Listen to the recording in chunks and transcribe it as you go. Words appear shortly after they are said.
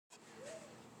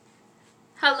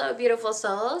Hello, beautiful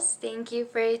souls. Thank you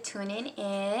for tuning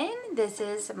in. This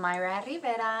is Myra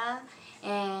Rivera,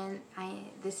 and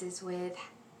this is with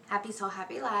Happy Soul,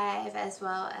 Happy Life, as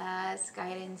well as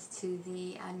guidance to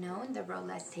the unknown, the road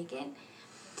less taken.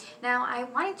 Now, I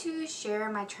wanted to share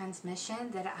my transmission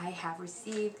that I have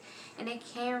received, and it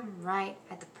came right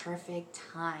at the perfect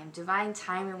time. Divine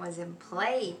timing was in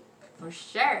play, for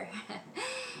sure.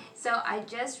 So I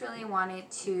just really wanted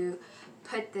to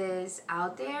put this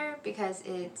out there because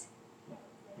it's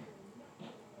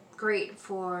great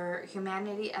for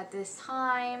humanity at this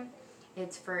time.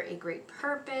 It's for a great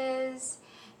purpose,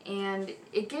 and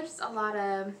it gives a lot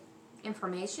of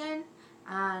information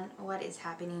on what is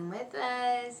happening with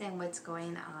us and what's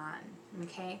going on.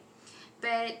 Okay,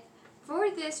 but for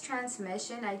this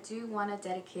transmission, I do want to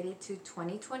dedicate it to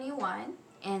 2021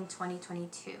 and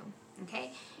 2022.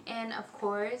 Okay, and of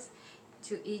course,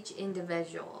 to each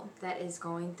individual that is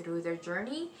going through their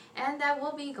journey and that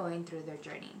will be going through their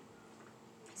journey.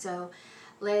 So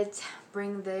let's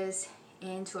bring this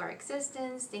into our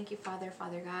existence. Thank you, Father,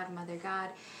 Father God, Mother God.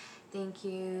 Thank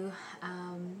you,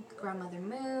 Grandmother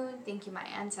Moon. Thank you, my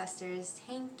ancestors.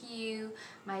 Thank you,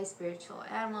 my spiritual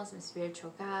animals, my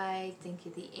spiritual guide. Thank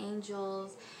you, the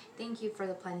angels. Thank you for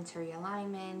the planetary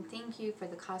alignment. Thank you for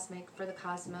the cosmic, for the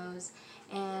cosmos,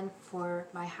 and for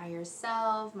my higher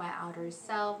self, my outer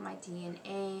self, my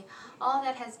DNA, all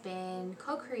that has been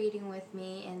co-creating with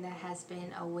me and that has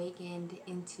been awakened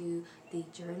into the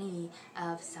journey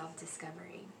of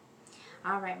self-discovery.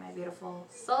 All right, my beautiful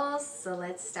souls, so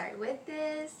let's start with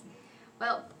this.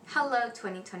 Well, hello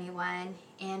 2021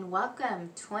 and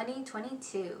welcome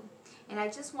 2022. And I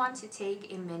just want to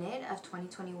take a minute of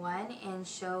 2021 and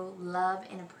show love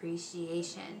and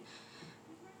appreciation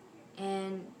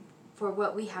and for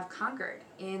what we have conquered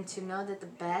and to know that the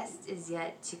best is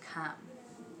yet to come.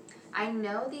 I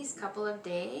know these couple of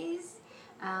days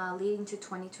leading to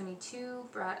 2022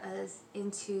 brought us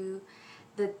into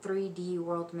the 3D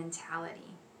world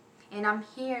mentality. And I'm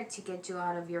here to get you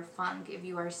out of your funk if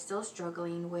you are still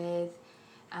struggling with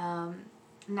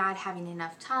not having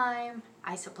enough time.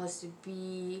 I'm supposed to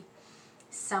be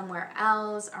somewhere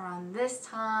else around this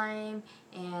time,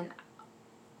 and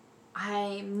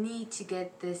I need to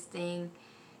get this thing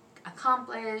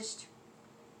accomplished.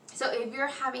 So if you're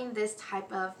having this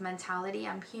type of mentality,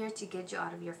 I'm here to get you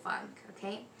out of your funk,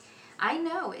 okay? I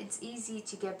know it's easy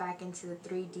to get back into the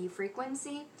 3D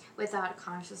frequency without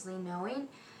consciously knowing.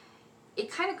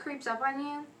 It kind of creeps up on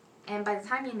you, and by the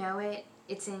time you know it,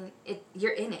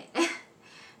 you're in it.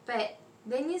 But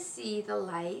then you see the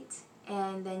light,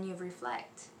 and then you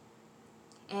reflect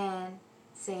and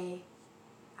say,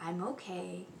 I'm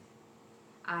okay,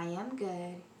 I am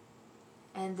good,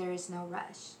 and there is no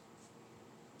rush.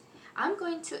 I'm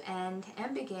going to end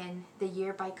and begin the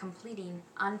year by completing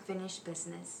unfinished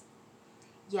business.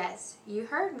 Yes, you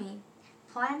heard me.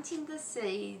 Planting the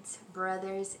seeds,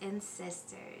 brothers and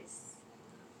sisters.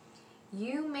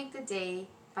 You make the day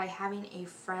by having a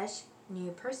fresh,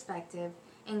 new perspective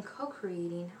and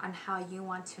co-creating on how you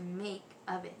want to make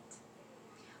of it.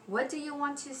 What do you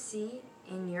want to see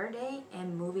in your day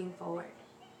and moving forward?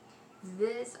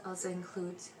 This also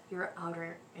includes your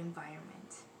outer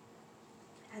environment.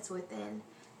 As within,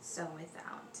 so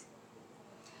without.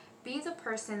 Be the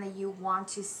person that you want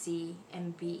to see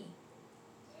and be.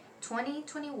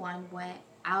 2021 went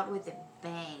out with a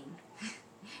bang.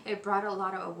 It brought a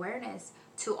lot of awareness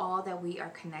to all that we are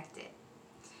connected.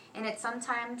 And it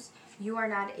sometimes you are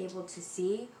not able to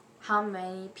see how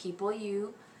many people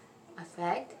you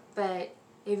affect, but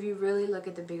if you really look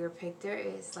at the bigger picture,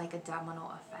 it's like a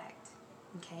domino effect.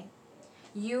 Okay?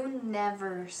 You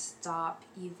never stop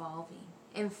evolving.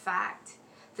 In fact,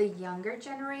 the younger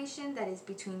generation that is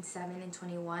between 7 and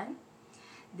 21,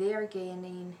 they are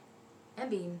gaining and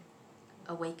being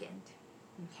awakened.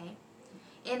 Okay?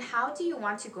 And how do you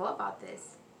want to go about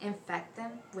this? Infect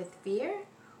them with fear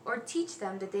or teach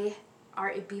them that they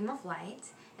are a beam of light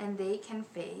and they can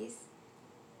face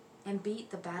and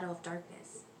beat the battle of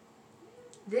darkness?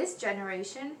 This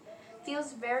generation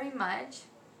feels very much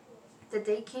that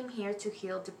they came here to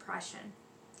heal depression.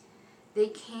 They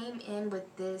came in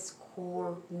with this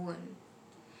core wound.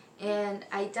 And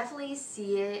I definitely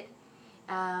see it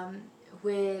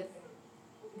with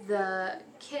the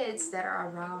kids that are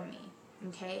around me,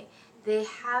 okay? They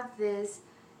have this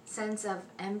sense of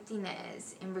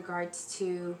emptiness in regards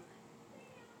to,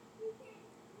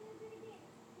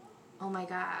 oh my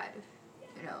God,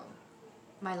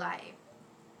 my life.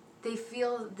 They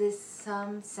feel this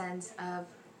some sense of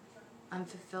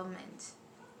unfulfillment.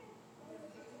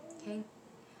 Okay?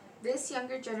 This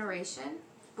younger generation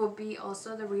will be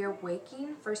also the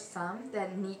reawakening for some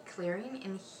that need clearing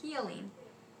and healing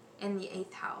in the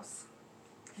 8th house.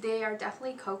 They are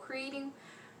definitely co-creating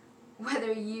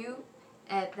whether you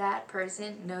and that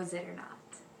person knows it or not.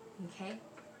 Okay?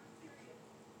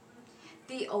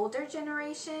 The older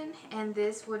generation, and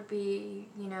this would be,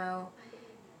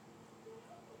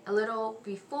 a little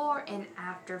before and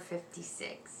after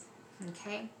 56.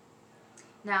 Okay?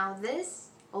 Now, this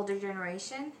older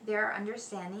generation, they're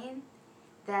understanding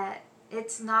that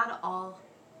it's not all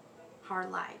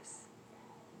hard lives.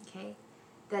 Okay?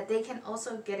 That they can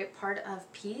also get a part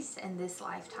of peace in this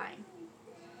lifetime.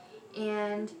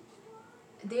 And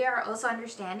they are also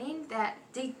understanding that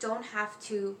they don't have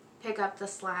to pick up the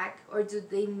slack, or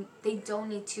they don't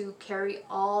need to carry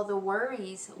all the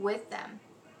worries with them.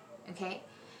 Okay?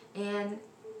 And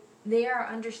they are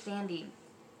understanding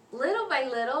little by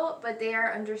little, but they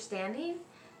are understanding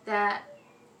that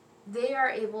they are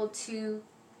able to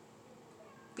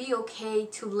be okay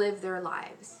to live their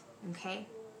lives. Okay?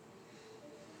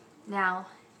 Now,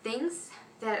 things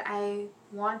that I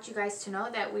want you guys to know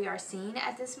that we are seeing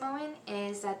at this moment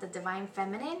is that the Divine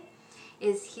Feminine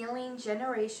is healing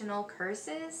generational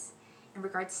curses in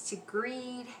regards to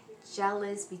greed,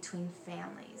 jealous between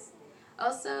families.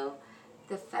 Also,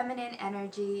 the feminine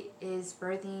energy is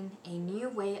birthing a new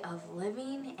way of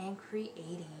living and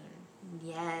creating.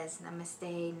 Yes,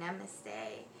 namaste,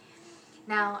 namaste.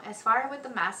 Now, as far with the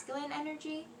masculine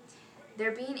energy,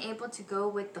 they're being able to go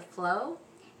with the flow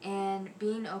and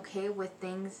being okay with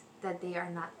things that they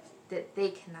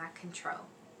cannot control.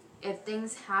 If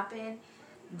things happen,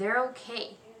 they're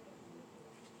okay.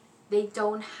 They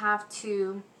don't have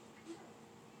to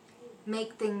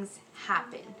make things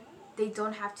happen. They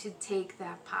don't have to take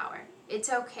that power. It's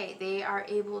okay. They are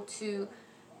able to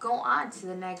go on to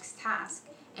the next task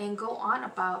and go on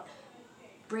about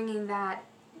bringing that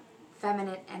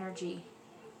feminine energy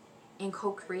and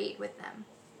co-create with them.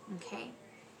 Okay?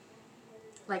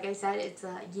 Like I said, it's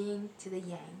a yin to the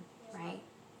yang, right?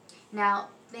 Now,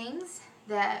 things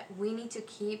that we need to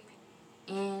keep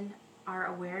in our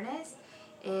awareness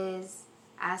is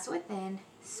as within,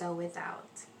 so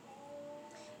without.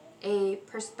 A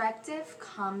perspective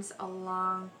comes a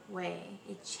long way.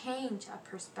 A change of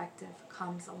perspective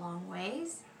comes a long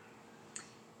ways.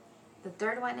 The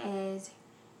third one is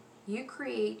you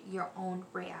create your own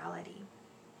reality.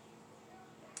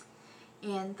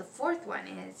 And the fourth one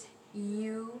is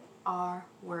you are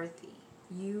worthy.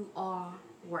 You are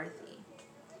worthy.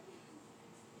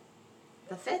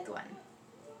 The fifth one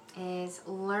is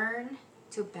learn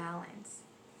to balance.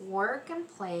 Work and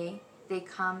play, they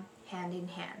come hand in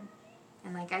hand.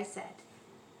 And like I said,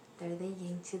 they're the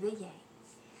yin to the yang.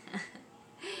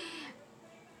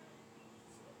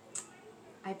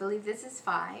 I believe this is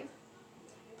 5.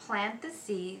 Plant the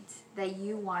seeds that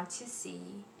you want to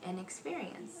see and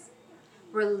experience.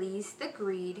 Release the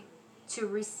greed to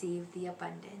receive the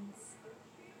abundance.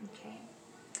 Okay?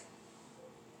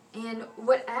 And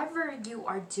whatever you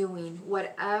are doing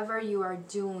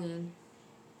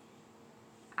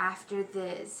after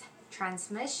this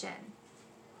transmission,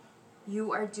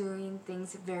 you are doing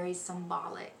things very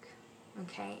symbolic.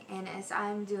 Okay? And as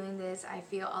I'm doing this, I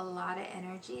feel a lot of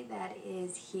energy that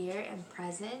is here and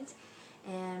present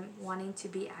and wanting to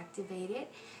be activated.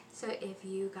 So if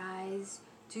you guys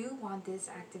do want this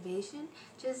activation,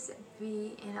 just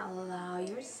be and allow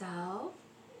yourself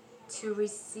to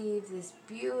receive this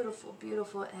beautiful,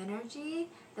 beautiful energy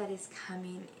that is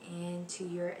coming into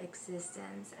your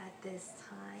existence at this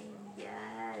time.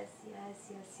 Yes,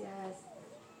 yes, yes, yes.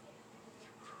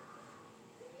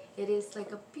 It is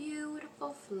like a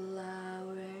beautiful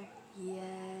flower.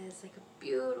 Yes, like a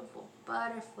beautiful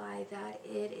butterfly that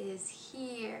it is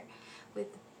here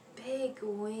with big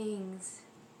wings.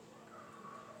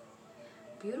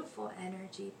 Beautiful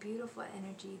energy, beautiful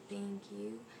energy. Thank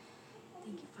you.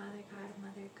 Thank you, Father God,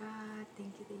 Mother God.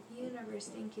 Thank you, the universe.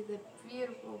 Thank you, the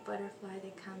beautiful butterfly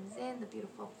that comes in, the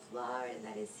beautiful flower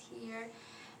that is here,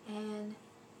 and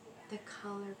the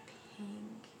color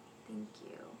pink. Thank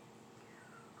you.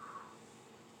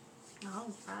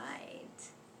 All right.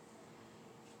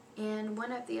 And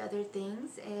one of the other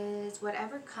things is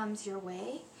whatever comes your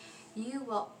way, you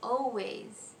will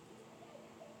always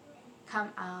come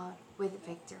out with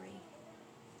victory.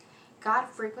 God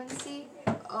frequency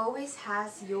always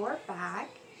has your back,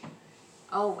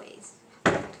 always.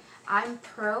 I'm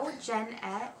pro Gen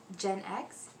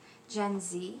X, Gen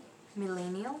Z,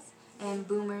 Millennials, and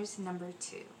Boomers number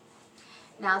 2.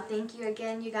 Now, thank you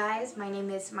again, you guys. My name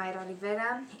is Mayra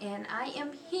Rivera, and I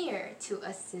am here to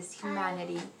assist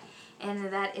humanity.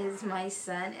 And that is my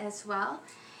son as well.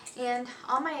 And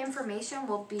all my information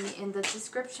will be in the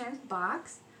description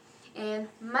box. And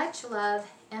much love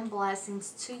and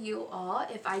blessings to you all.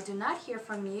 If I do not hear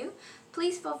from you,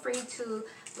 please feel free to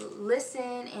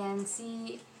listen and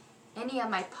see any of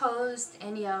my posts,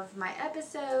 any of my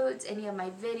episodes, any of my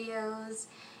videos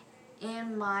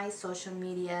in my social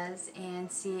medias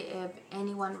and see if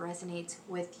anyone resonates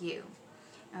with you.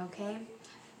 Okay?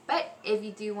 But if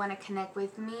you do want to connect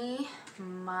with me,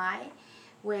 my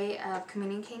way of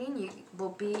communicating you will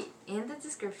be in the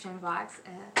description box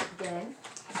again.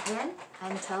 And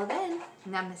until then,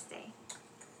 namaste.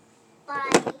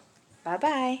 Bye.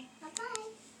 Bye-bye.